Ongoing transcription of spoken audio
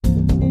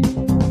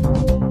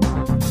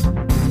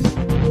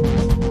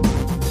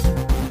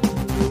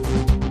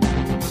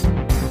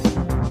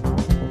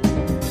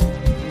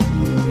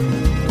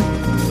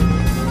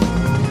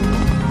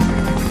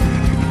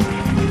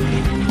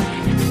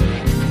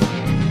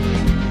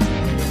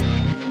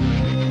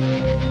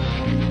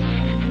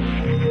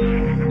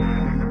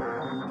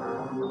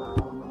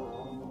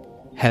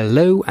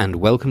Hello and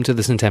welcome to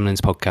the St. Emlyn's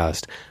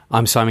podcast.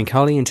 I'm Simon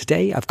Carley and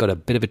today I've got a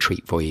bit of a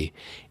treat for you.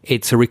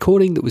 It's a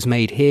recording that was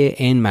made here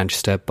in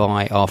Manchester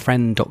by our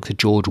friend Dr.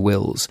 George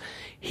Wills.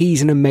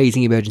 He's an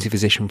amazing emergency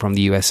physician from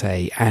the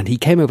USA and he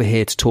came over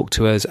here to talk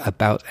to us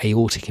about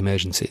aortic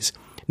emergencies.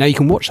 Now you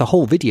can watch the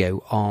whole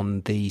video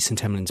on the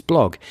St. Emlyn's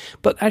blog,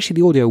 but actually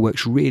the audio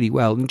works really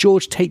well and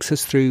George takes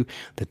us through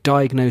the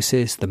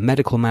diagnosis, the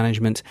medical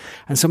management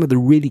and some of the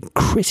really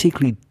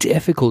critically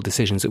difficult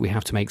decisions that we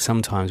have to make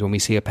sometimes when we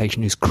see a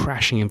patient who's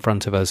crashing in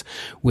front of us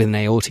with an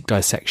aortic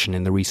dissection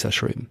in the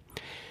resus room.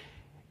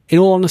 In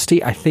all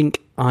honesty, I think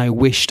I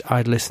wished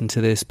I'd listened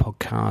to this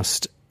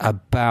podcast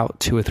about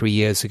 2 or 3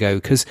 years ago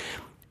because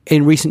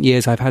in recent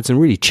years, I've had some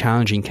really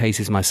challenging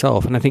cases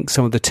myself, and I think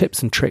some of the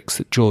tips and tricks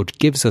that George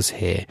gives us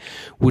here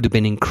would have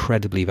been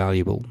incredibly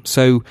valuable.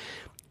 So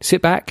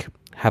sit back,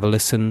 have a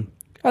listen,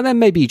 and then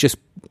maybe just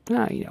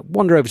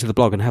wander over to the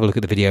blog and have a look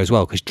at the video as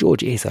well, because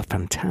George is a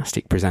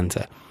fantastic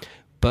presenter.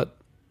 But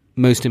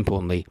most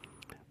importantly,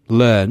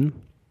 learn,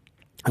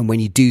 and when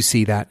you do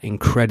see that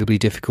incredibly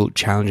difficult,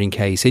 challenging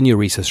case in your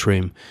resus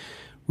room,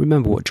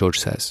 remember what George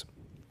says.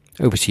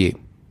 Over to you.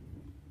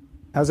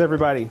 How's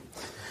everybody?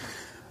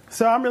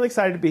 So I'm really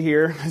excited to be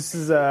here. This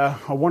is a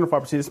wonderful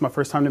opportunity. This is my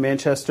first time to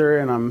Manchester,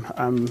 and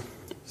I'm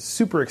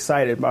super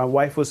excited. My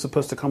wife was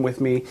supposed to come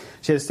with me.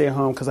 She had to stay at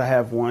home because I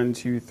have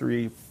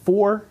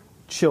 4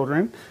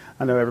 children.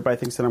 I know everybody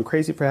thinks that I'm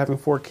crazy for having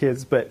 4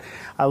 kids, but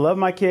I love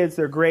my kids.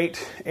 They're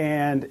great,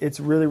 and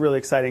it's really, really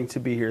exciting to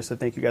be here. So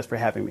thank you guys for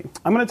having me.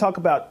 I'm going to talk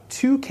about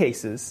 2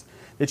 cases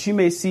that you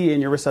may see in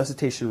your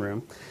resuscitation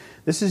room.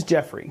 This is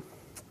Jeffrey.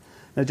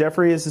 Now,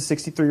 Jeffrey is a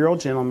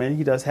 63-year-old gentleman.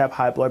 He does have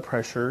high blood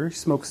pressure, he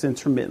smokes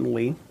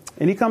intermittently,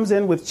 and he comes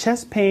in with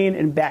chest pain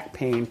and back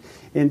pain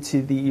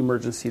into the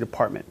emergency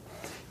department.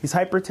 He's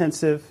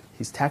hypertensive,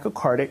 he's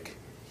tachycardic,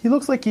 he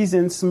looks like he's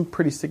in some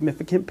pretty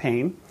significant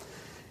pain.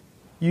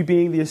 You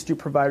being the astute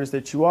providers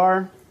that you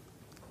are,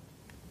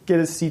 get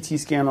a CT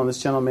scan on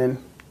this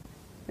gentleman,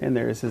 and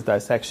there is his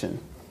dissection.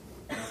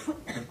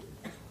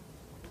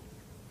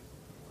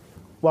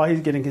 While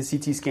he's getting his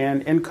CT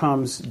scan, in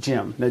comes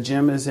Jim. Now,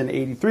 Jim is an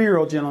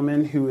 83-year-old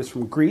gentleman who is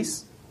from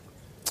Greece,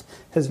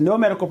 has no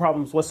medical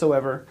problems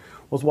whatsoever,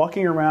 was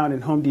walking around in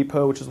Home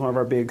Depot, which is one of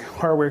our big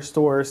hardware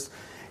stores,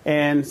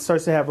 and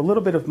starts to have a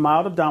little bit of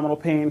mild abdominal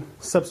pain,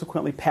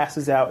 subsequently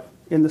passes out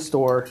in the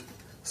store.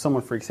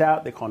 Someone freaks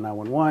out. They call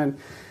 911.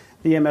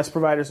 The EMS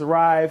providers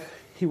arrive.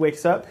 He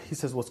wakes up. He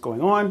says, "What's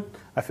going on?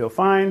 I feel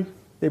fine."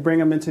 They bring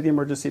him into the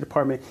emergency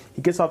department.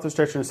 He gets off the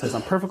stretcher and says,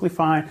 "I'm perfectly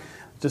fine.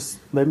 Just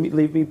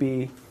leave me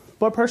be."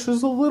 Blood pressure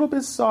is a little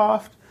bit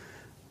soft,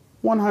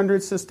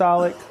 100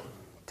 systolic,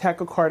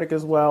 tachycardic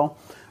as well,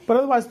 but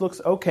otherwise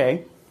looks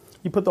okay.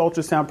 You put the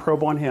ultrasound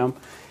probe on him,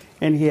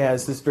 and he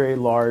has this very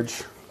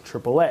large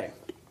AAA.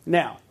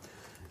 Now,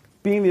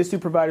 being the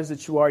astute providers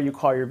that you are, you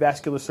call your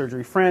vascular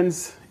surgery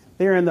friends.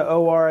 They're in the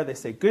OR. They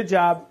say, "Good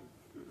job.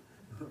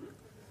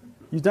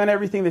 You've done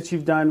everything that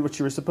you've done, what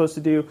you were supposed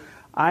to do."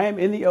 I am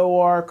in the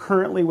OR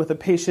currently with a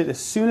patient. As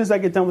soon as I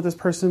get done with this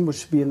person, which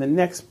should be in the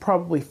next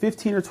probably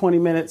 15 or 20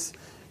 minutes,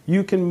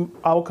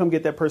 I will come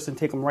get that person,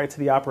 take them right to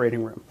the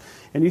operating room.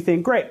 And you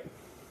think, great.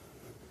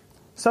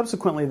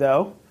 Subsequently,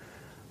 though,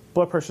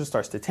 blood pressure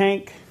starts to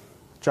tank,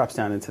 drops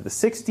down into the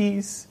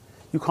 60s.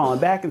 You call him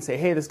back and say,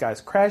 "Hey, this guy's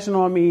crashing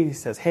on me." He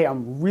says, "Hey,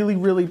 I'm really,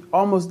 really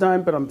almost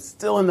done, but I'm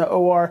still in the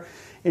OR."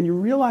 And you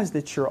realize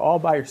that you're all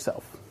by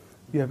yourself.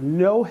 You have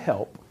no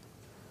help.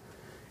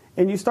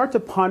 And you start to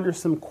ponder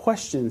some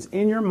questions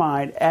in your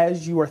mind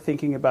as you are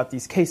thinking about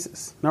these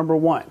cases. Number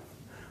 1,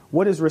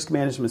 what is risk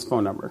management's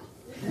phone number?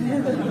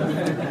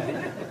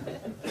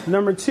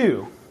 Number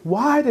 2,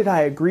 why did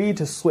I agree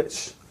to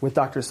switch with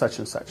Dr. Such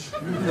and Such?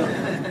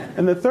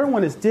 And the third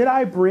one is, did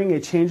I bring a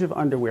change of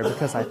underwear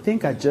because I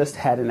think I just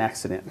had an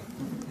accident?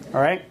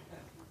 All right?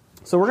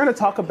 So we're going to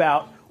talk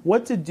about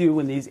what to do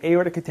when these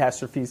aortic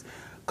catastrophes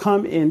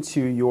come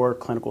into your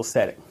clinical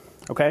setting.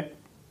 Okay?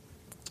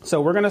 So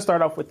we're going to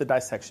start off with the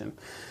dissection.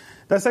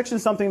 Dissection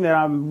is something that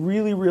I'm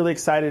really, really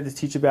excited to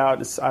teach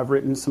about. I've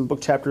written some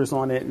book chapters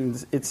on it,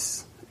 and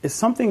it's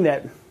something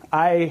that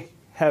I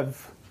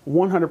have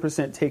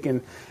 100%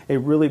 taken a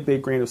really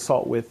big grain of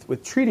salt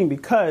with treating,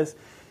 because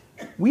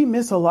we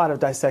miss a lot of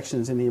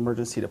dissections in the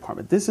emergency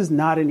department. This is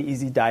not an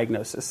easy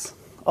diagnosis.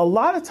 A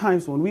lot of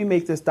times when we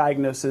make this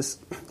diagnosis,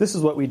 this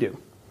is what we do.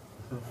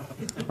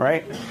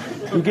 Right?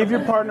 You give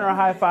your partner a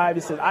high five.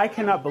 You said, "I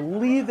cannot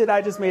believe that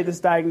I just made this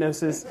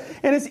diagnosis."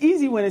 And it's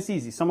easy when it's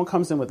easy. Someone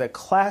comes in with a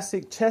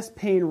classic chest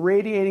pain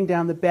radiating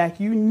down the back.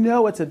 You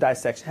know it's a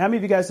dissection. How many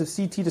of you guys have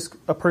CT'd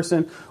a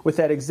person with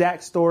that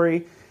exact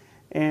story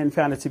and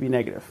found it to be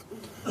negative?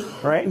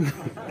 Right?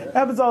 It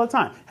happens all the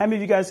time. How many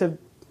of you guys have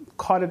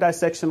caught a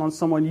dissection on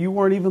someone you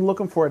weren't even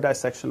looking for a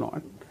dissection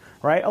on?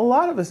 Right? A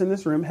lot of us in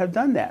this room have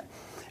done that.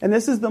 And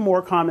this is the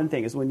more common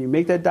thing, is when you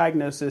make that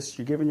diagnosis,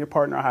 you're giving your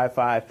partner a high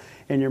five,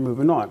 and you're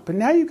moving on. But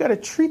now you've got to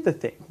treat the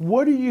thing.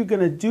 What are you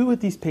going to do with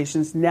these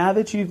patients now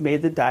that you've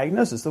made the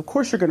diagnosis? Of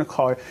course, you're going to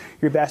call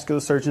your vascular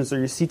surgeons or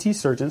your CT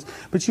surgeons,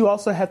 but you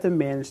also have to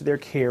manage their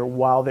care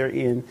while they're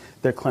in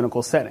their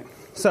clinical setting.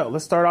 So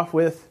let's start off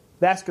with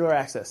vascular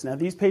access. Now,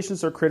 these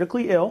patients are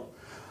critically ill.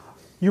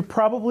 You're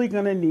probably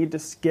going to need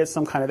to get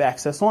some kind of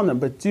access on them,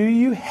 but do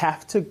you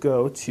have to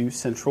go to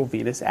central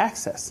venous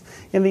access?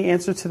 And the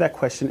answer to that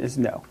question is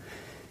no.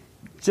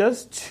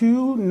 Just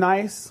 2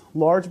 nice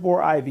large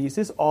bore IVs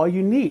is all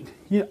you need.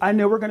 I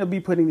know we're going to be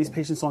putting these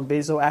patients on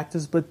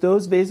vasoactives, but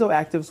those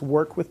vasoactives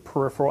work with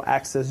peripheral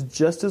access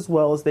just as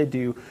well as they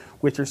do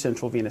with your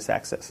central venous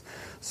access.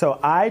 So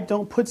I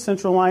don't put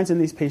central lines in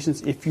these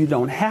patients if you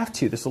don't have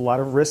to. There's a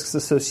lot of risks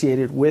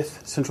associated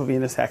with central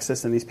venous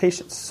access in these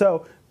patients.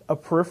 So a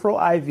peripheral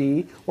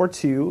IV or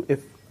 2,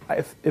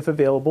 if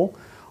available,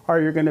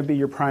 are going to be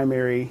your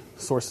primary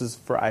sources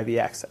for IV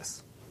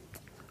access.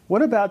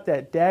 What about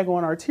that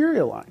daggone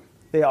arterial line?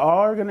 They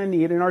are going to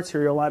need an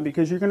arterial line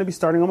because you're going to be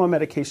starting them on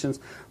medications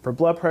for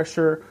blood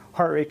pressure,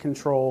 heart rate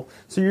control.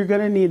 So you're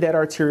going to need that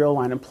arterial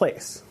line in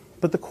place.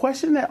 But the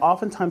question that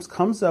oftentimes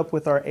comes up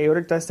with our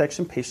aortic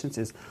dissection patients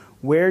is,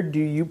 where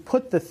do you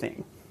put the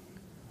thing?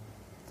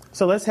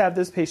 So let's have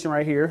this patient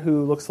right here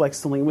who looks like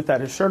Celine without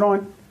his shirt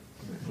on.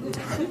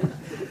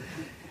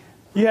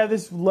 You have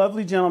this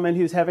lovely gentleman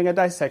who's having a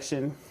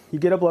dissection. You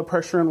get a blood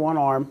pressure in one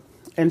arm.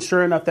 And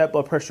sure enough, that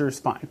blood pressure is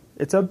fine.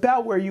 It's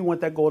about where you want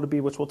that goal to be,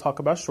 which we'll talk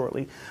about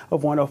shortly,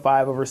 of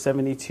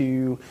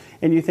 105/72,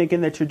 and you're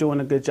thinking that you're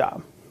doing a good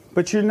job.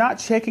 But you're not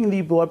checking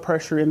the blood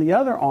pressure in the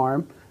other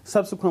arm.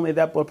 Subsequently,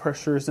 that blood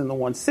pressure is in the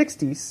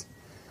 160s.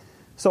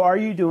 So are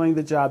you doing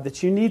the job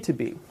that you need to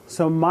be?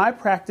 So my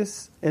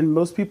practice, and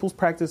most people's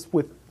practice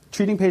with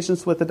treating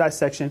patients with a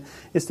dissection,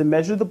 is to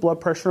measure the blood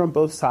pressure on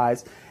both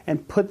sides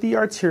and put the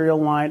arterial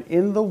line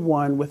in the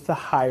one with the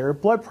higher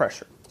blood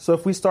pressure. So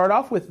if we start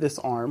off with this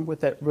arm with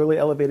that really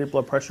elevated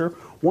blood pressure,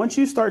 once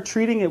you start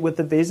treating it with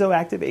the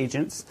vasoactive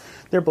agents,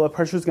 their blood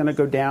pressure is going to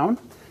go down.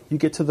 You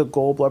get to the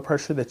goal blood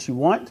pressure that you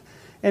want.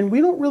 And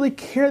we don't really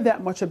care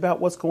that much about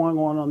what's going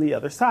on the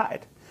other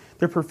side.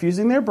 They're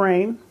perfusing their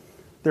brain.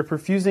 They're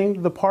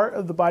perfusing the part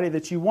of the body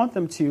that you want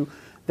them to.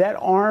 That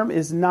arm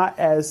is not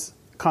as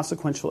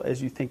consequential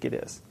as you think it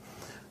is.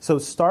 So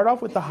start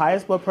off with the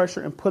highest blood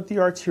pressure and put the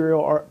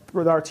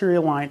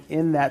arterial line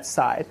in that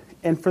side.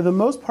 And for the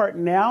most part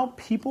now,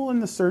 people in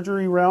the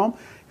surgery realm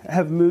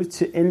have moved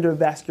to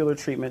endovascular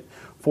treatment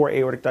for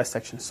aortic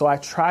dissection. So I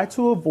try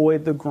to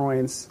avoid the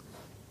groins,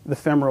 the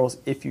femorals,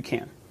 if you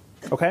can.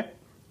 Okay?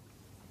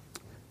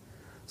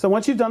 So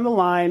once you've done the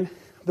line,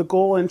 the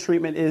goal in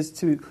treatment is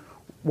to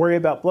worry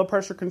about blood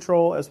pressure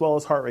control as well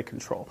as heart rate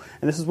control.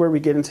 And this is where we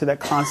get into that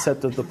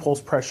concept of the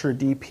pulse pressure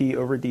dP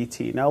over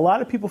dt. Now, a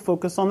lot of people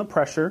focus on the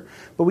pressure,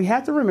 but we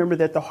have to remember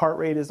that the heart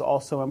rate is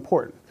also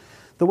important.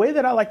 The way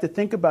that I like to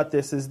think about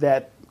this is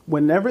that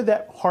whenever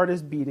that heart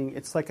is beating,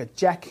 it's like a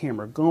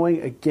jackhammer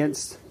going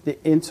against the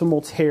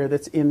intimal tear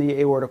that's in the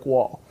aortic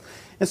wall.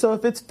 And so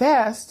if it's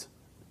fast,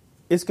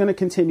 it's going to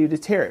continue to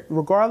tear it,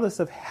 regardless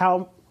of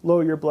how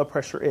low your blood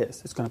pressure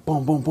is. It's going to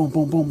boom, boom, boom,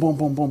 boom, boom, boom,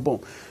 boom, boom, boom.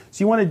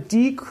 So you want to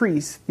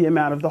decrease the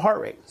amount of the heart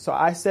rate. So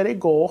I set a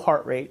goal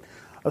heart rate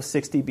of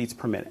 60 beats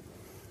per minute.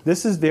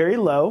 This is very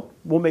low,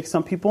 will make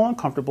some people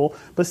uncomfortable,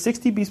 but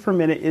 60 beats per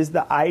minute is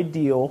the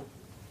ideal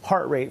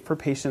heart rate for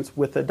patients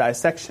with a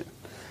dissection.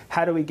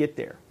 How do we get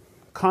there?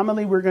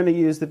 Commonly, we're going to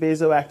use the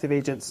vasoactive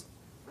agents,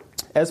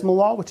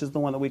 esmolol, which is the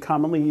one that we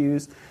commonly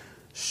use,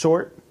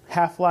 short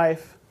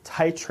half-life,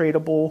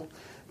 titratable,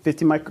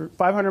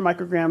 500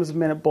 micrograms a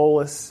minute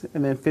bolus,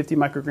 and then 50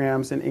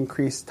 micrograms and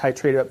increase,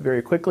 titrate up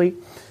very quickly.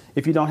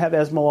 If you don't have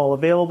esmolol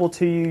available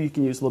to you, you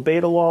can use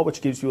labetalol,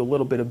 which gives you a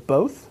little bit of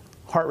both,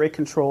 heart rate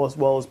control as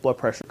well as blood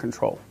pressure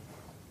control.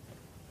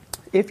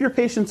 If your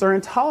patients are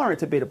intolerant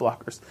to beta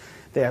blockers,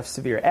 they have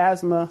severe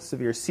asthma,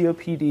 severe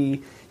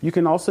COPD, you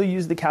can also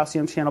use the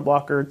calcium channel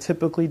blocker.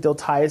 Typically,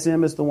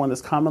 diltiazem is the one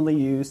that's commonly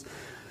used.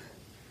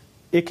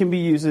 It can be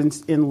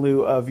used in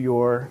lieu of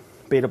your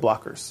beta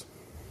blockers.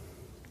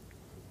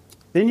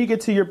 Then you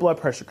get to your blood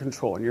pressure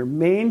control, and your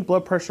main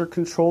blood pressure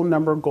control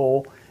number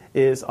goal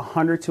is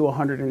 100 to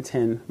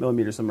 110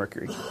 millimeters of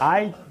mercury.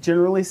 I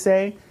generally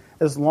say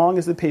as long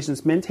as the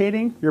patient's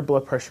mentating, your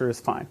blood pressure is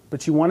fine,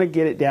 but you want to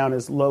get it down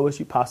as low as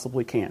you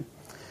possibly can.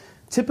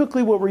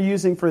 Typically what we're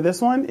using for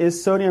this one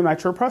is sodium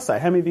nitroprusside.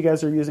 How many of you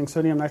guys are using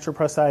sodium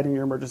nitroprusside in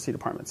your emergency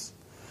departments?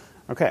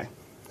 Okay,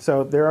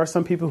 so there are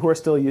some people who are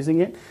still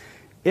using it.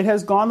 It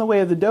has gone the way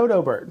of the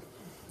dodo bird.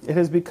 It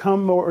has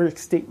become more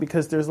extinct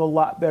because there's a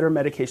lot better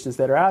medications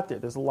that are out there.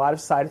 There's a lot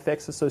of side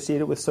effects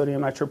associated with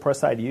sodium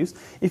nitroprusside use.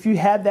 If you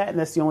had that and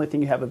that's the only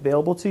thing you have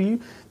available to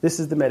you, this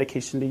is the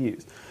medication to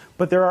use.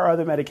 But there are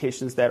other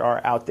medications that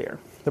are out there.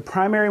 The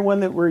primary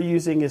one that we're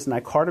using is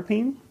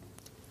nicardipine.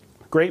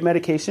 Great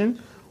medication.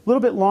 A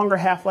little bit longer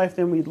half-life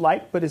than we'd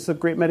like, but it's a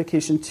great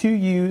medication to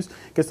use.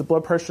 Gets the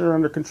blood pressure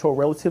under control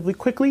relatively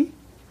quickly.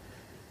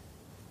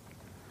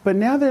 But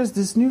now there's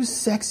this new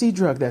sexy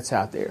drug that's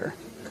out there.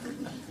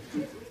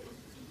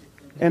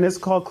 And it's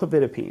called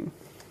clofidipine.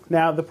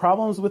 Now, the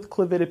problems with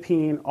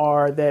clofidipine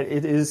are that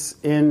it is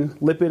in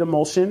lipid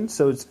emulsion,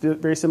 so it's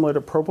very similar to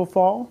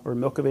propofol or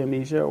milk of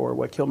amnesia or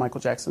what killed Michael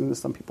Jackson, as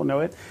some people know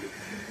it.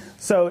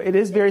 So it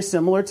is very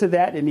similar to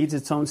that. It needs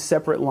its own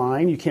separate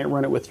line. You can't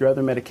run it with your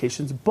other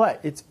medications, but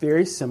it's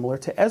very similar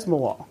to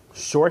esmolol.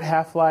 Short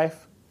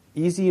half-life,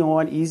 easy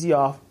on, easy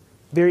off,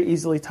 very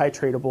easily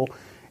titratable,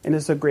 and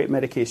it's a great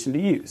medication to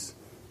use.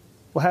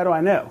 Well, how do I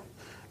know?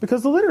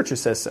 Because the literature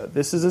says so.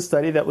 This is a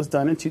study that was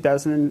done in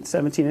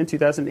 2017 and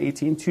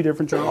 2018. 2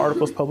 different journal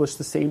articles published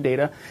the same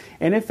data,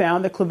 and it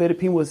found that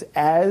clofidipine was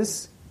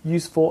as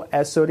useful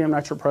as sodium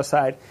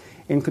nitroprusside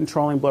in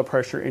controlling blood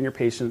pressure in your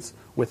patients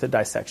with a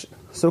dissection.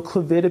 So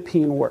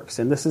clofidipine works,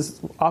 and this is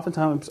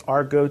oftentimes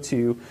our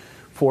go-to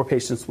for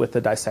patients with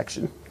a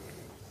dissection.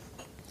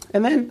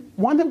 And then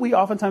one that we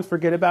oftentimes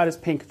forget about is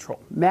pain control.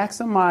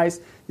 Maximize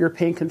your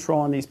pain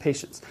control in these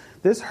patients.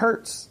 This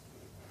hurts.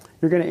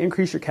 You're going to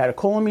increase your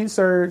catecholamine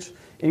surge,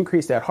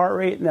 increase that heart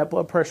rate and that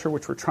blood pressure,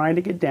 which we're trying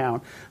to get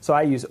down. So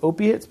I use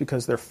opiates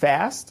because they're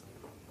fast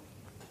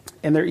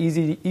and they're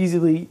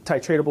easily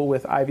titratable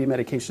with IV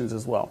medications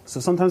as well. So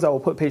sometimes I will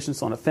put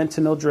patients on a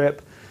fentanyl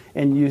drip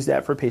and use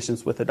that for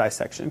patients with a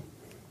dissection.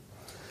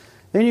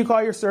 Then you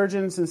call your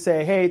surgeons and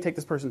say, hey, take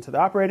this person to the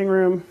operating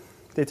room.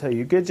 They tell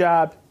you, good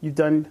job, you've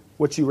done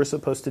what you were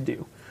supposed to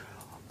do.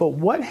 But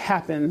what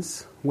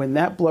happens when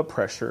that blood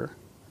pressure,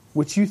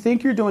 which you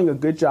think you're doing a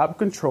good job of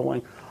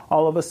controlling,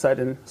 all of a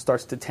sudden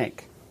starts to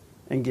tank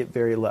and get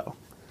very low?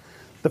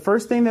 The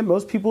first thing that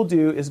most people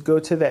do is go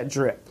to that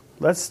drip.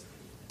 Let's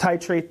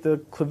titrate the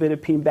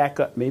clofidipine back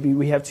up. Maybe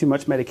we have too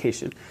much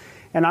medication.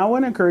 And I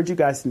want to encourage you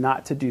guys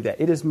not to do that.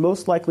 It is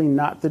most likely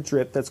not the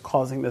drip that's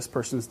causing this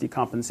person's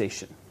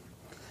decompensation.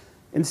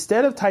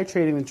 Instead of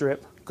titrating the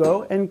drip,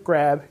 go and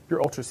grab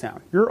your ultrasound.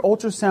 Your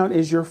ultrasound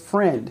is your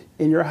friend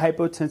in your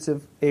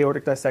hypotensive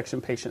aortic dissection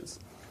patients.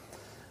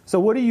 So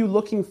what are you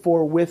looking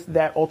for with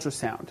that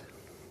ultrasound?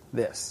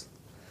 This.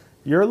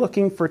 You're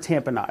looking for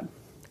tamponade.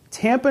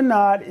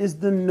 Tamponade is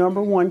the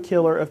 #1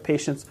 killer of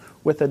patients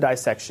with a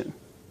dissection.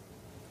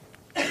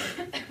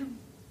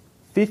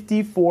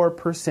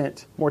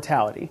 54%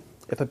 mortality.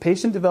 If a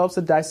patient develops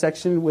a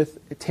dissection with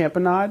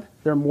tamponade,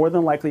 they're more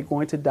than likely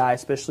going to die,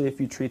 especially if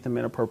you treat them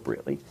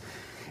inappropriately.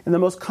 And the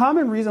most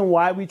common reason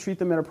why we treat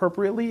them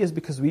inappropriately is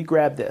because we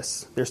grab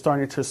this. They're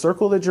starting to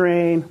circle the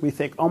drain. We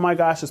think, oh my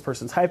gosh, this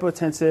person's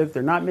hypotensive.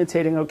 They're not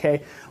mentating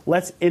okay.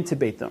 Let's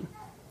intubate them.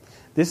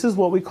 This is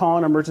what we call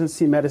in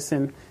emergency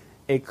medicine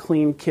a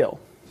clean kill.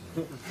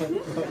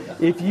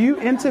 If you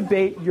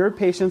intubate your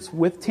patients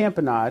with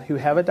tamponade who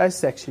have a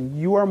dissection,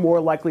 you are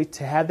more likely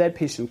to have that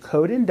patient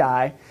code and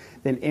die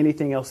than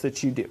anything else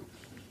that you do.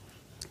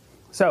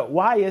 So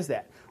why is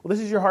that? Well, this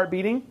is your heart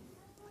beating.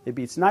 It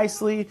beats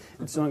nicely.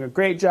 It's doing a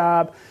great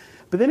job.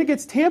 But then it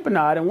gets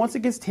tamponade, and once it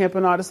gets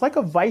tamponade, it's like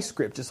a vice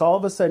grip. Just all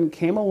of a sudden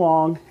came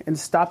along and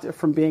stopped it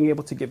from being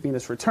able to get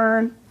venous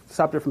return,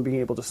 stopped it from being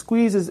able to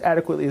squeeze as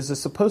adequately as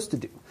it's supposed to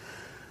do.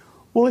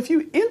 Well, if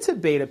you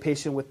intubate a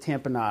patient with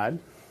tamponade,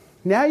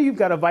 now you've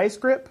got a vice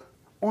grip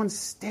on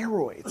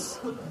steroids.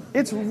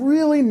 It's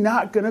really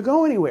not going to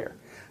go anywhere.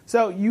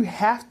 So you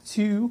have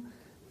to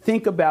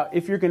think about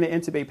if you're going to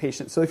intubate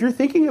patients. So if you're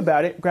thinking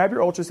about it, grab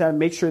your ultrasound,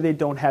 make sure they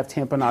don't have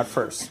tamponade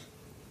first.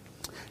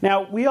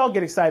 Now, we all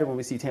get excited when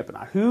we see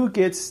tamponade. Who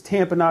gets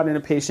tamponade in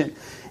a patient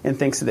and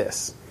thinks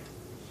this?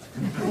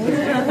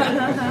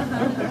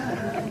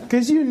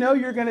 Because you know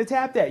you're going to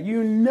tap that.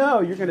 You know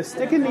you're going to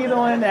stick a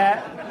needle in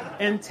that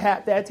and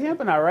tap that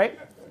tamponade, right?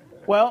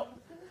 Well,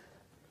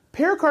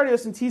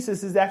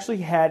 pericardiocentesis has actually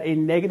had a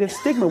negative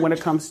stigma when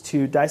it comes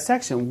to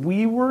dissection.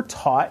 We were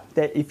taught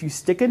that if you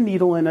stick a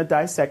needle in a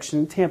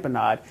dissection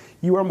tamponade,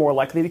 you are more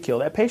likely to kill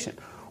that patient.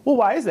 Well,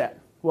 why is that?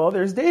 Well,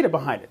 there's data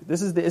behind it.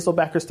 This is the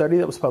Isselbacher study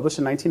that was published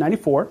in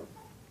 1994.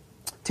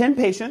 10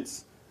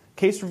 patients,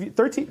 case review,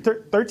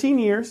 13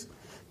 years,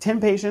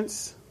 10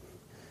 patients.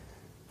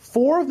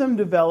 4 of them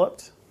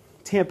developed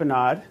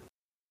tamponade.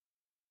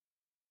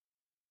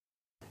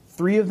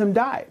 3 of them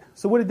died.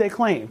 So what did they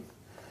claim?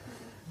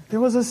 There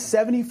was a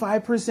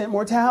 75%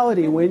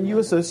 mortality when you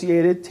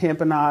associated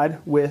tamponade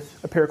with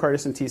a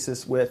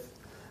pericardiocentesis with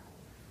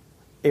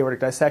aortic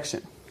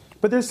dissection.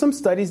 But there's some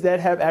studies that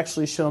have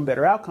actually shown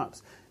better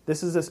outcomes.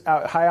 This is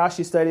a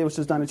Hayashi study, which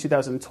was done in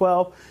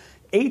 2012.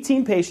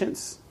 18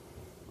 patients,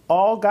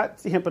 all got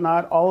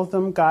tamponade, all of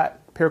them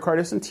got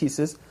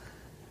pericardiocentesis.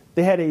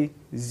 They had a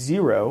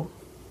 0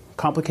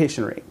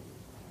 complication rate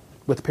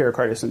with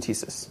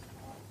pericardiocentesis.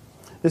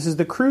 This is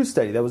the Cruise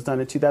study that was done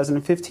in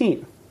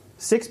 2015.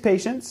 6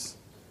 patients,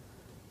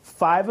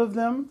 5 of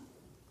them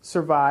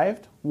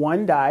survived,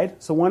 1 died.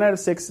 So 1 out of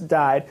 6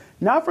 died,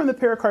 not from the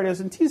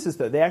pericardiocentesis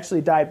though. They actually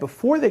died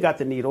before they got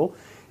the needle.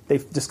 They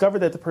discovered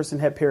that the person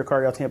had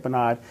pericardial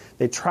tamponade.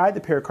 They tried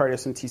the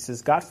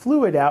pericardiocentesis, got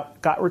fluid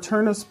out, got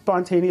return of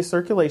spontaneous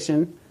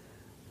circulation,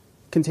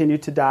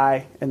 continued to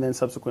die, and then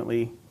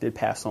subsequently did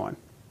pass on.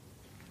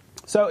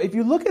 So if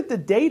you look at the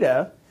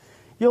data,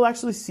 you'll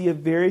actually see a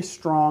very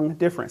strong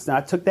difference. Now,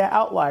 I took the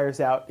outliers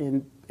out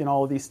in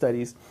all of these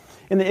studies.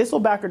 In the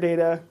Isselbacher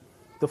data,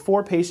 the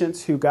 4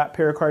 patients who got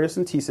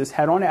pericardiocentesis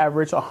had on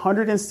average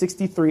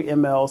 163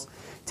 mLs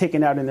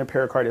taken out in their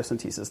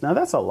pericardiocentesis. Now,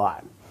 that's a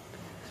lot.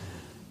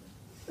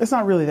 It's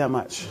not really that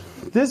much.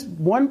 This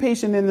one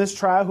patient in this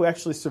trial who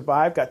actually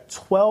survived got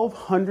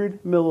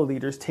 1,200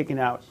 milliliters taken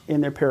out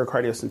in their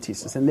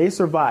pericardiocentesis, and they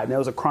survived. That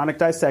was a chronic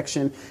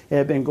dissection. It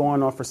had been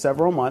going on for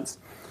several months,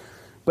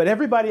 but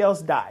everybody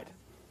else died.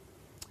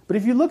 But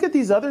if you look at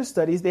these other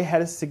studies, they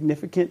had a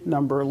significant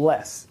number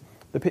less.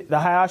 The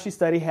Hayashi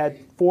study had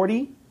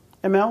 40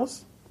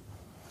 mLs,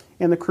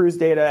 and the Cruz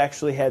data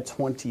actually had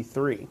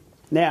 23.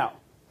 Now,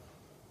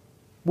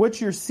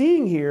 what you're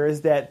seeing here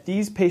is that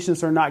these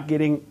patients are not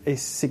getting a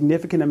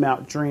significant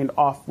amount drained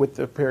off with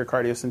the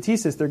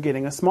pericardiocentesis. They're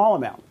getting a small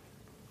amount.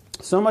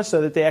 So much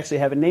so that they actually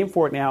have a name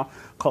for it now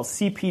called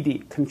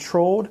CPD,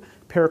 controlled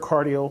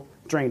pericardial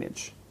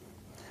drainage.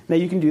 Now,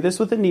 you can do this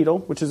with a needle,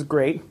 which is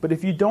great, but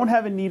if you don't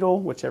have a needle,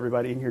 which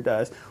everybody in here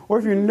does, or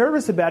if you're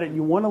nervous about it and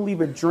you want to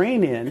leave a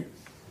drain in,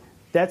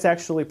 that's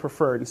actually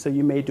preferred, and so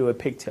you may do a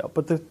pigtail.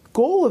 But the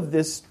goal of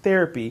this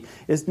therapy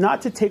is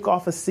not to take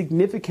off a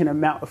significant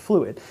amount of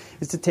fluid.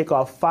 It's to take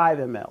off 5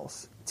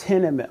 mLs,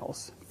 10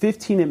 mLs,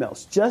 15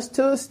 mLs, just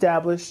to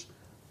establish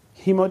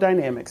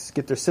hemodynamics,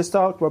 get their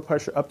systolic blood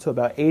pressure up to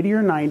about 80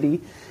 or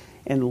 90,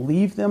 and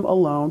leave them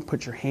alone.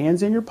 Put your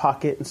hands in your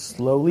pocket and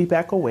slowly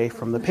back away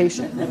from the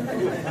patient.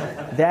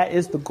 That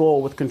is the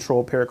goal with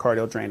controlled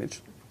pericardial drainage.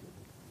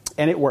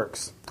 And it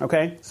works,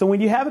 okay? So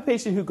when you have a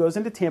patient who goes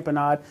into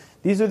tamponade,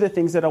 these are the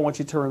things that I want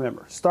you to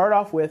remember. Start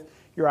off with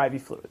your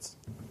IV fluids.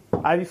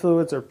 IV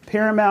fluids are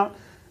paramount,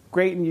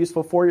 great and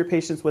useful for your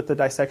patients with the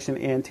dissection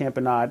and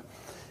tamponade.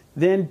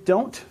 Then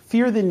don't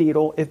fear the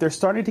needle. If they're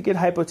starting to get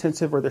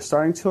hypotensive or they're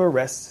starting to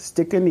arrest,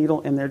 stick a needle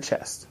in their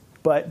chest.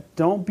 But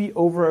don't be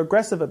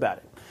over-aggressive about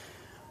it.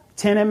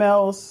 10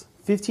 mLs,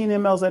 15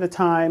 mLs at a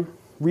time,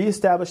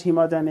 reestablish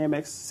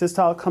hemodynamics.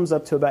 Systolic comes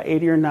up to about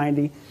 80 or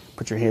 90.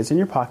 Put your hands in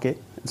your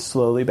pocket and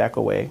slowly back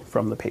away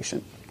from the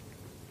patient.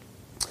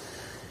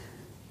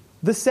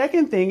 The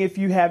second thing, if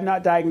you have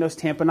not diagnosed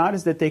tamponade,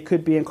 is that they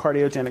could be in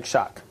cardiogenic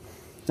shock.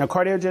 Now,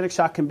 cardiogenic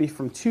shock can be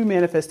from 2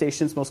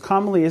 manifestations. Most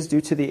commonly is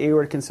due to the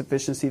aortic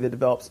insufficiency that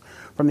develops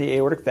from the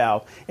aortic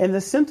valve. And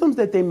the symptoms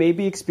that they may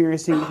be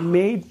experiencing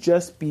may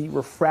just be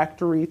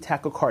refractory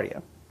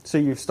tachycardia. So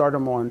you start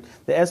them on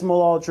the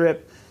esmolol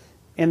drip,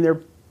 and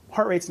their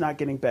heart rate's not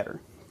getting better.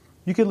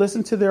 You could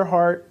listen to their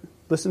heart,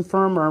 listen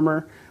for a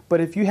murmur, but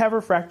if you have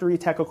refractory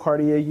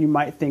tachycardia, you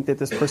might think that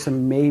this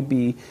person may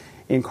be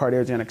in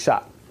cardiogenic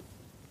shock.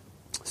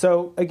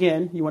 So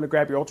again, you want to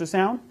grab your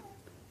ultrasound.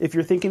 If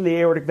you're thinking the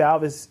aortic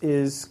valve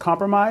is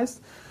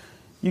compromised,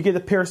 you get the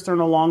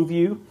peristernal long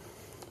view,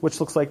 which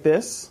looks like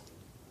this,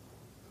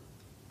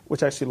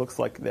 which actually looks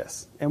like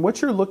this. And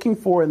what you're looking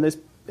for in this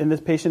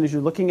patient is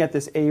you're looking at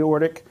this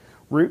aortic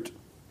root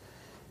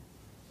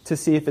to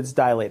see if it's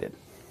dilated.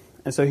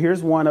 And so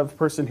here's one of a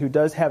person who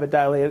does have a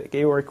dilated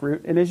aortic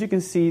root. And as you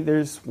can see,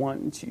 there's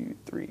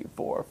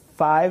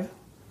 5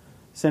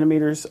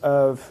 centimeters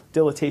of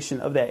dilatation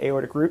of that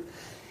aortic root.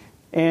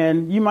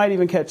 And you might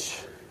even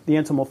catch the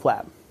intimal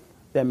flap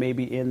that may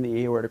be in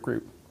the aortic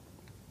root.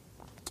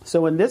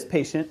 So in this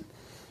patient,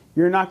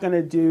 you're not going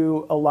to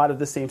do a lot of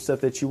the same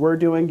stuff that you were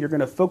doing. You're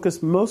going to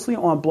focus mostly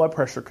on blood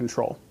pressure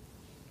control.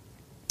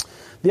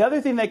 The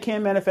other thing that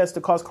can manifest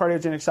to cause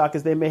cardiogenic shock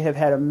is they may have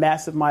had a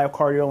massive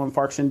myocardial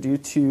infarction due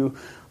to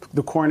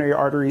the coronary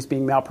arteries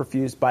being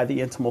malperfused by the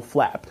intimal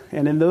flap.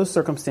 And in those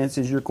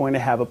circumstances, you're going to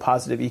have a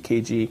positive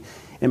EKG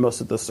in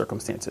most of those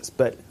circumstances.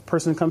 But a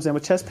person comes in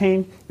with chest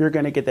pain, you're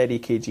going to get that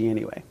EKG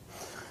anyway.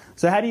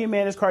 So how do you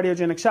manage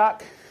cardiogenic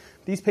shock?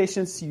 These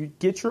patients, you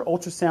get your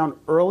ultrasound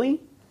early.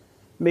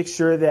 Make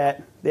sure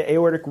that the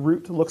aortic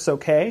root looks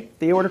okay.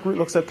 The aortic root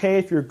looks okay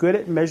if you're good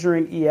at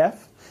measuring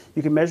EF.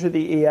 You can measure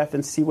the EF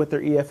and see what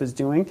their EF is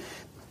doing.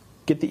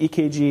 Get the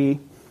EKG,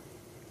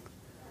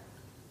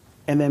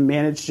 and then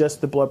manage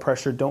just the blood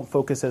pressure. Don't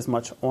focus as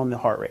much on the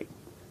heart rate.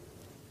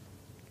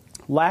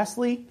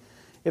 Lastly,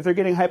 if they're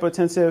getting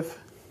hypotensive,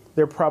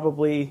 they're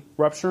probably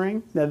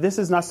rupturing. Now, this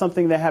is not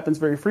something that happens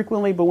very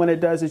frequently, but when it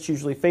does, it's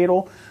usually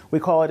fatal. We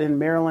call it in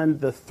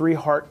Maryland the 3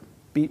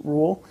 heartbeat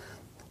rule.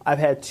 I've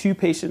had 2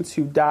 patients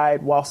who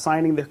died while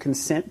signing their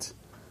consent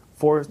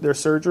for their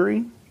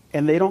surgery,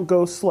 and they don't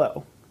go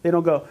slow. They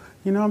don't go,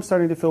 I'm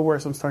starting to feel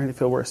worse,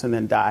 and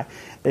then die.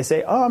 They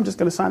say, I'm just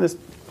going to sign this,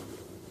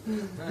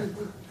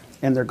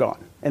 and they're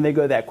gone. And they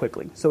go that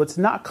quickly. So it's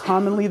not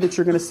commonly that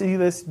you're going to see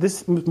this.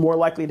 This is more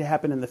likely to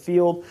happen in the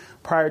field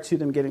prior to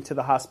them getting to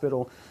the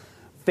hospital.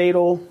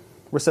 Fatal,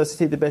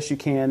 resuscitate the best you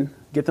can,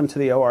 get them to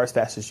the OR as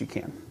fast as you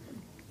can.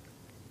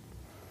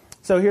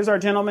 So here's our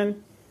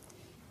gentleman.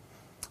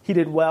 He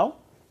did well,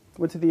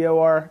 went to the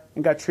OR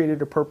and got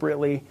treated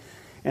appropriately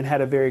and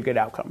had a very good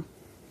outcome.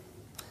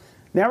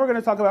 Now we're going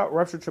to talk about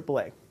ruptured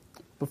AAA.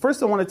 But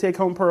first I want to take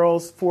home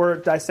pearls for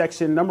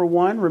dissection. Number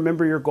 1,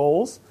 remember your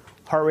goals.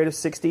 Heart rate of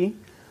 60,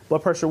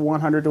 blood pressure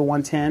 100 to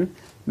 110,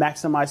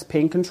 maximize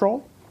pain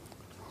control.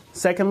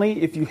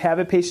 Secondly, if you have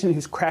a patient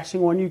who's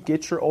crashing on you,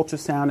 get your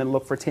ultrasound and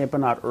look for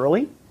tamponade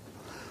early.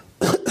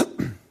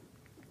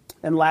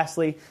 And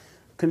lastly,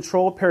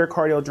 control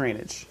pericardial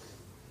drainage.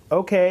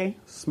 Okay,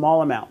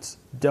 small amounts.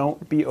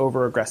 Don't be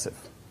over-aggressive.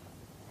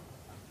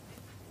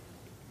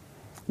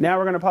 Now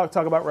we're going to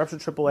talk about ruptured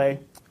AAA.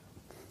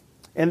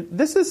 And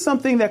this is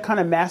something that kind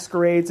of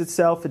masquerades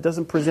itself. It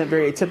doesn't present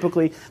very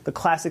atypically. The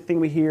classic thing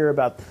we hear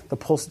about the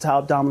pulsatile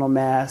abdominal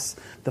mass,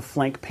 the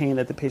flank pain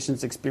that the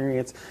patients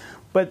experience.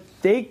 But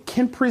they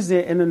can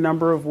present in a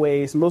number of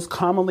ways, most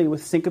commonly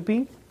with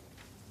syncope.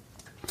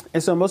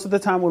 And so most of the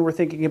time when we're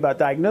thinking about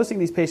diagnosing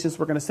these patients,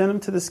 we're going to send them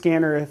to the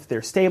scanner if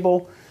they're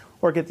stable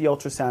or get the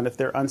ultrasound if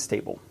they're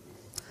unstable.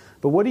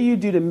 But what do you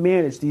do to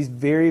manage these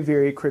very,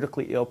 very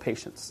critically ill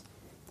patients?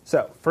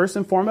 So first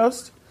and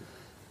foremost,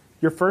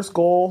 your first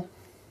goal,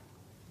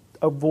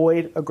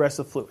 avoid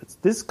aggressive fluids.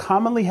 This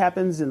commonly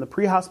happens in the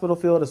pre-hospital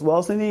field as well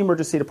as in the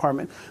emergency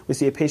department. We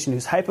see a patient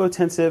who's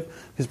hypotensive,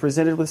 who's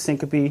presented with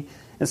syncope,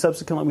 and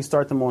subsequently we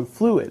start them on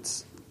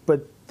fluids.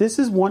 But this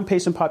is one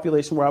patient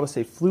population where I would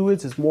say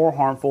fluids is more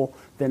harmful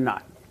than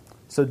not.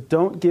 So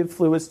don't give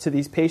fluids to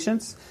these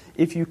patients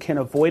if you can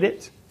avoid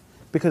it,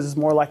 because it's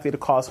more likely to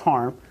cause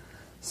harm.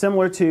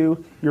 Similar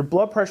to your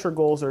blood pressure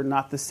goals are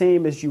not the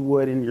same as you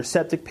would in your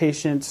septic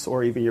patients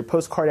or even your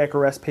post-cardiac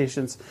arrest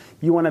patients.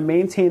 You want to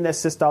maintain that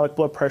systolic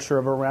blood pressure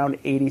of around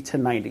 80 to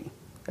 90.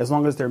 As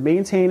long as they're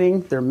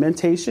maintaining their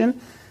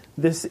mentation,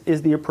 this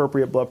is the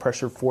appropriate blood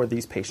pressure for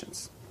these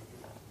patients.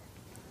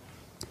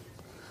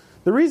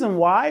 The reason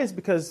why is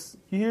because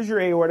here's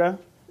your aorta,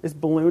 it's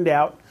ballooned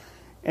out,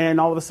 and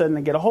all of a sudden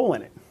they get a hole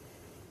in it.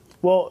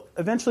 Well,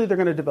 eventually they're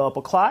going to develop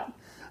a clot,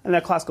 and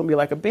that clot's going to be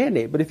like a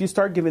Band-Aid. But if you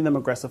start giving them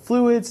aggressive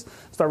fluids,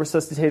 start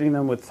resuscitating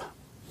them with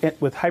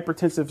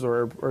hypertensives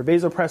or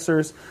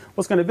vasopressors,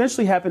 what's going to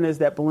eventually happen is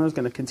that balloon is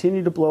going to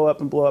continue to blow up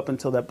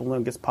until that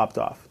balloon gets popped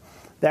off.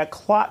 That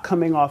clot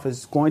coming off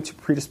is going to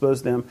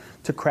predispose them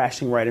to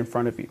crashing right in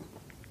front of you.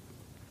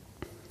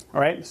 All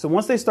right, so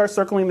once they start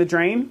circling the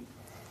drain,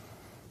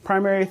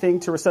 primary thing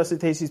to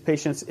resuscitate these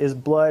patients is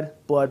blood,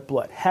 blood,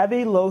 blood. Have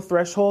a low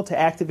threshold to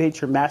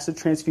activate your massive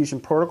transfusion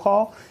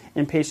protocol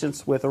in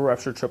patients with a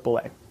ruptured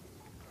AAA.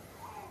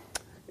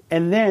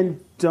 And then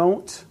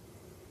don't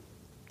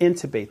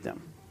intubate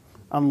them.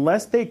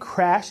 Unless they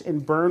crash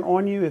and burn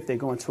on you, if they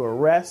go into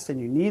arrest and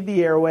you need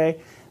the airway,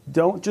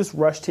 don't just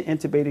rush to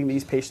intubating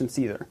these patients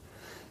either.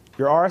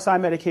 Your RSI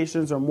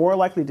medications are more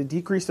likely to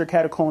decrease their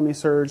catecholamine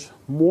surge,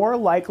 more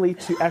likely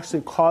to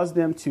actually cause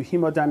them to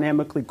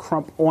hemodynamically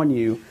crump on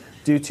you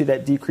due to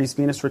that decreased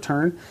venous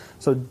return.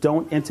 So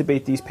don't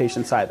intubate these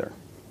patients either.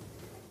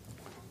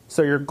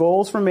 So your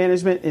goals for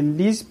management in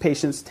these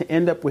patients to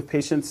end up with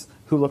patients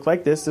who look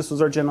like this. This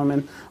was our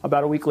gentleman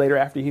about a week later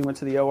after he went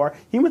to the OR.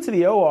 He went to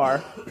the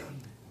OR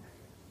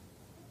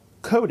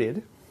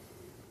coded,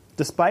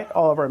 despite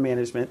all of our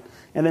management,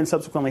 and then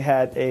subsequently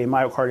had a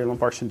myocardial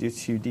infarction due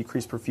to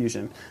decreased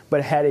perfusion,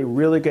 but had a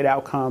really good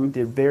outcome,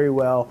 did very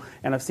well,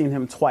 and I've seen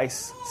him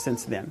twice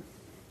since then.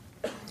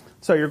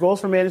 So your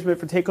goals for management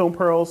for take-home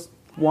pearls: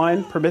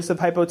 1, permissive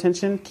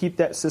hypotension, keep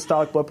that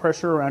systolic blood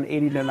pressure around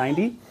 80 to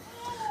 90.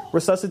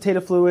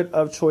 Resuscitative fluid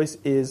of choice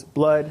is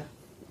blood,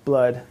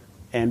 blood,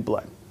 and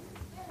blood.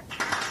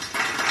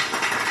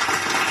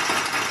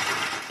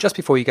 Just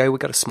before you go, we've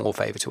got a small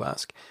favour to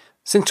ask.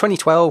 Since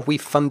 2012,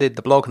 we've funded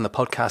the blog and the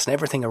podcast and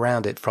everything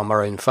around it from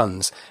our own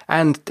funds.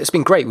 And it's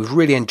been great. We've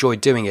really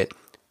enjoyed doing it.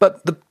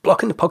 But the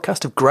blog and the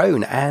podcast have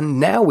grown, and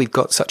now we've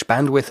got such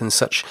bandwidth and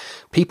such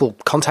people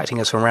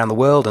contacting us from around the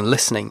world and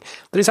listening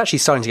that it's actually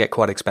starting to get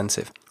quite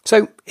expensive.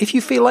 So if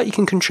you feel like you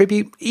can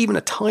contribute even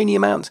a tiny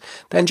amount,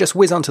 then just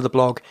whiz onto the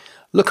blog,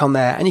 look on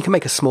there, and you can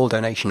make a small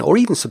donation or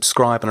even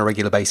subscribe on a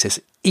regular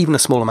basis. Even a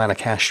small amount of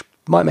cash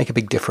might make a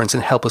big difference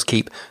and help us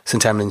keep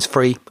St Emmeline's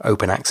free,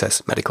 open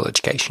access medical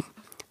education.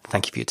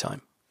 Thank you for your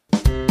time.